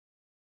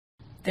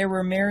There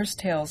were mare's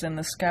tails in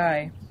the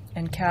sky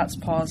and cat's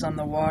paws on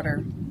the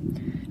water.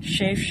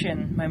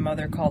 Chafshin, my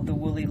mother called the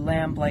woolly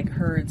lamb-like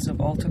herds of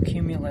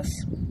altocumulus.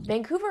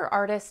 Vancouver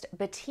artist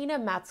Bettina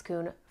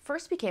Matzkuhn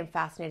first became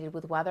fascinated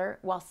with weather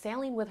while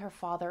sailing with her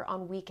father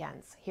on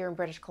weekends here in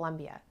British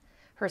Columbia.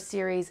 Her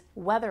series,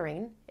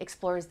 Weathering,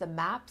 explores the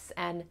maps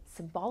and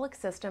symbolic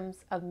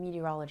systems of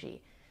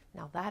meteorology.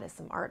 Now that is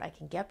some art I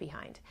can get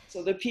behind.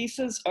 So the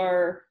pieces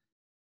are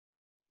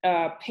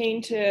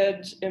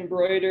painted,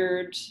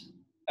 embroidered,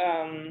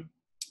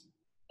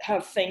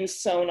 have things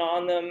sewn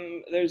on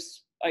them.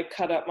 I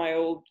cut up my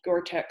old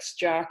Gore-Tex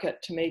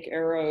jacket to make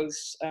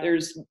arrows.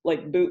 There's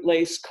like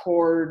bootlace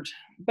cord,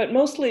 but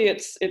mostly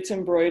it's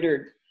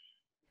embroidered.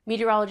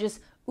 Meteorologist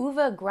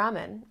Uwe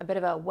Grammen, a bit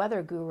of a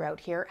weather guru out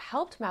here,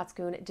 helped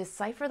Matzkuhn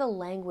decipher the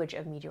language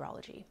of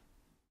meteorology.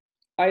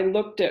 I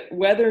looked at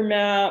weather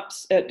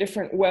maps at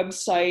different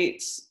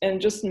websites and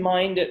just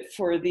mined it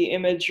for the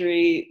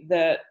imagery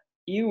that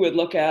you would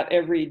look at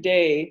every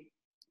day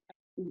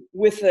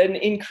with an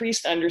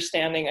increased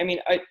understanding. I mean,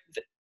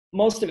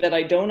 most of it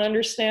I don't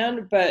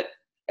understand, but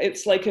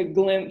it's like a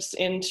glimpse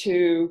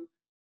into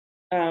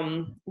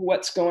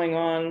what's going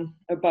on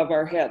above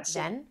our heads.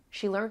 Then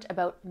she learned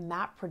about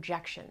map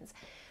projections.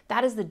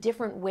 That is the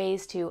different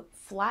ways to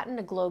flatten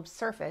a globe's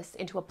surface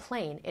into a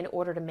plane in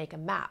order to make a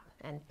map,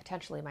 and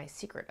potentially my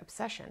secret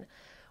obsession.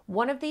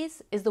 One of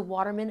these is the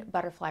Waterman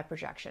butterfly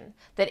projection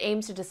that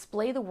aims to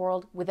display the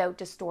world without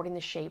distorting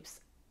the shapes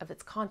of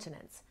its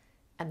continents.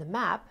 And the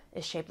map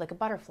is shaped like a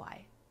butterfly.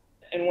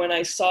 And when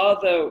I saw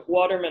the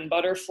Waterman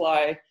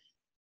butterfly,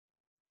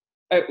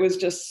 it was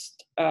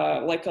just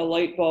like a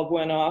light bulb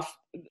went off.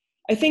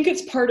 I think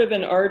it's part of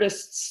an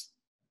artist's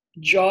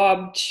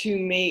job to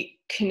make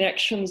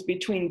connections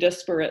between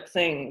disparate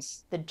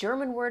things. The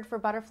German word for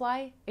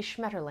butterfly is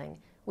Schmetterling,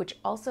 which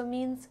also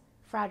means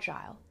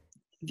fragile.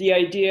 The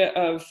idea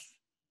of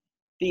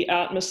the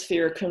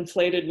atmosphere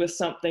conflated with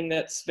something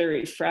that's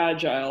very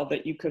fragile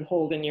that you could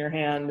hold in your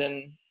hand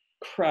and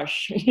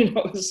crush,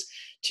 is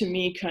to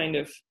me kind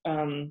of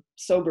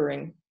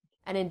sobering.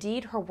 And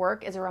indeed, her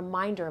work is a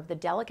reminder of the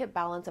delicate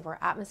balance of our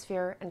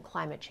atmosphere and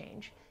climate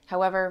change.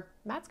 However,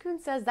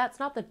 Matzkuhn says that's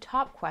not the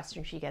top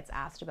question she gets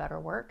asked about her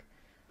work.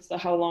 It's the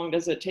how long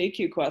does it take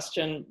you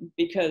question,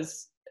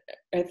 because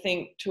I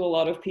think to a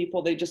lot of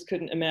people, they just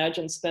couldn't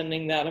imagine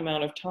spending that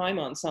amount of time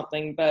on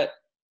something. But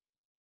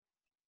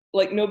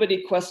like,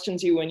 nobody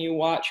questions you when you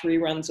watch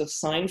reruns of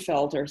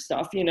Seinfeld or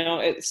stuff,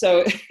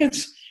 so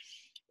it's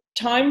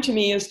time to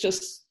me is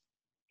just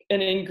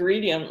an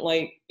ingredient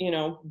like,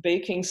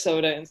 baking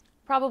soda.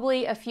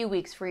 Probably a few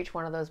weeks for each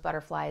one of those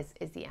butterflies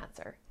is the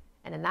answer.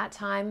 And in that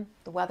time,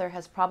 the weather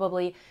has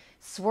probably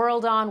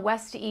swirled on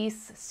west to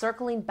east,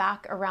 circling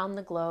back around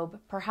the globe,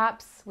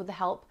 perhaps with the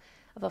help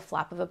of a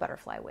flap of a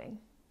butterfly wing.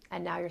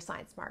 And now you're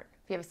science smart.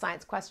 If you have a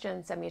science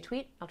question, send me a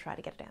tweet. I'll try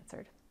to get it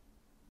answered.